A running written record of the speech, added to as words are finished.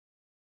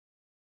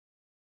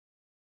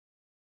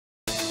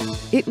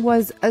It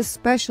was a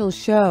special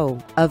show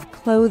of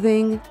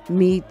clothing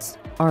meets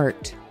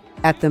art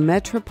at the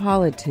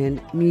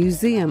Metropolitan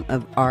Museum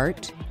of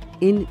Art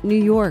in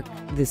New York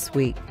this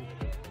week.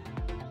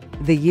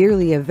 The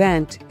yearly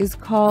event is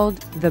called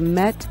the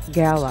Met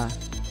Gala.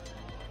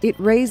 It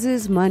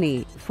raises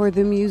money for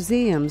the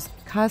museum's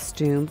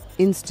Costume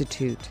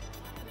Institute.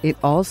 It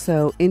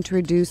also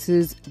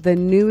introduces the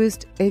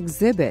newest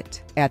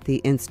exhibit at the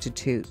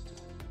Institute.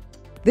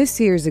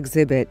 This year's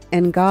exhibit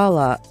and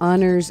gala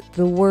honors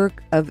the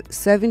work of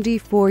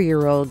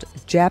 74-year-old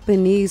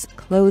Japanese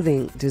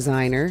clothing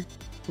designer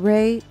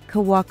Rei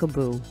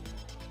Kawakubo.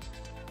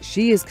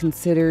 She is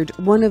considered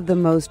one of the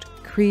most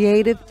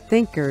creative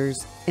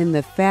thinkers in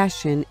the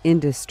fashion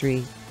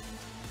industry.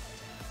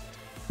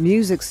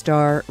 Music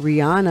star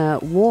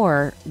Rihanna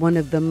wore one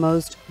of the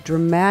most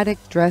dramatic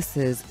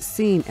dresses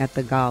seen at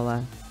the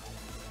gala.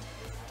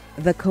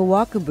 The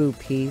Kawakubo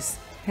piece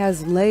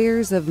has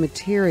layers of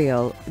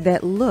material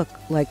that look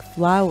like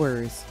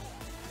flowers.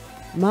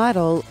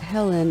 Model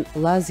Helen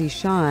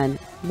Lazishan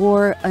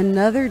wore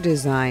another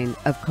design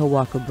of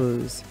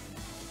Kawakubo's.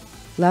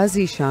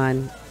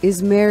 Lazishan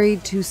is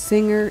married to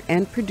singer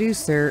and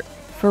producer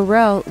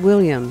Pharrell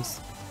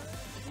Williams.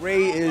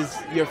 Ray is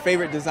your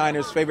favorite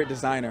designer's favorite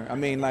designer. I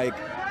mean, like,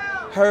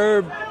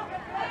 her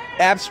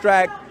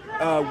abstract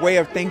way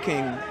of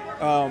thinking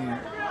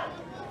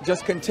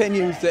just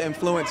continues to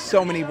influence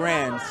so many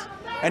brands.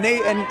 And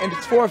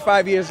it's 4 or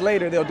 5 years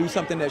later, they'll do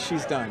something that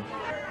she's done.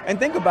 And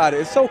think about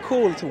it, it's so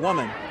cool, it's a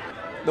woman.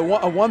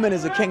 A woman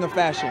is a king of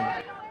fashion.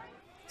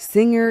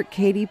 Singer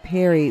Katy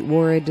Perry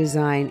wore a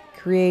design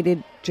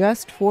created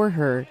just for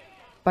her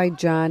by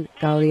John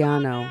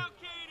Galliano.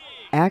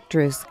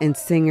 Actress and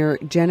singer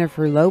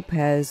Jennifer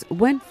Lopez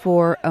went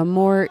for a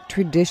more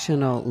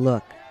traditional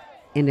look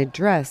in a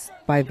dress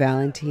by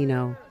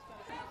Valentino.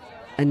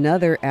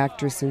 Another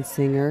actress and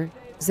singer,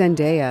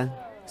 Zendaya,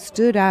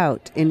 stood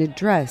out in a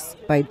dress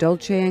by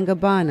Dolce &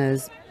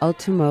 Gabbana's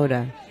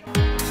Ultimoda.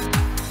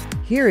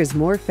 Here is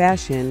more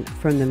fashion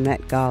from the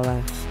Met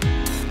Gala.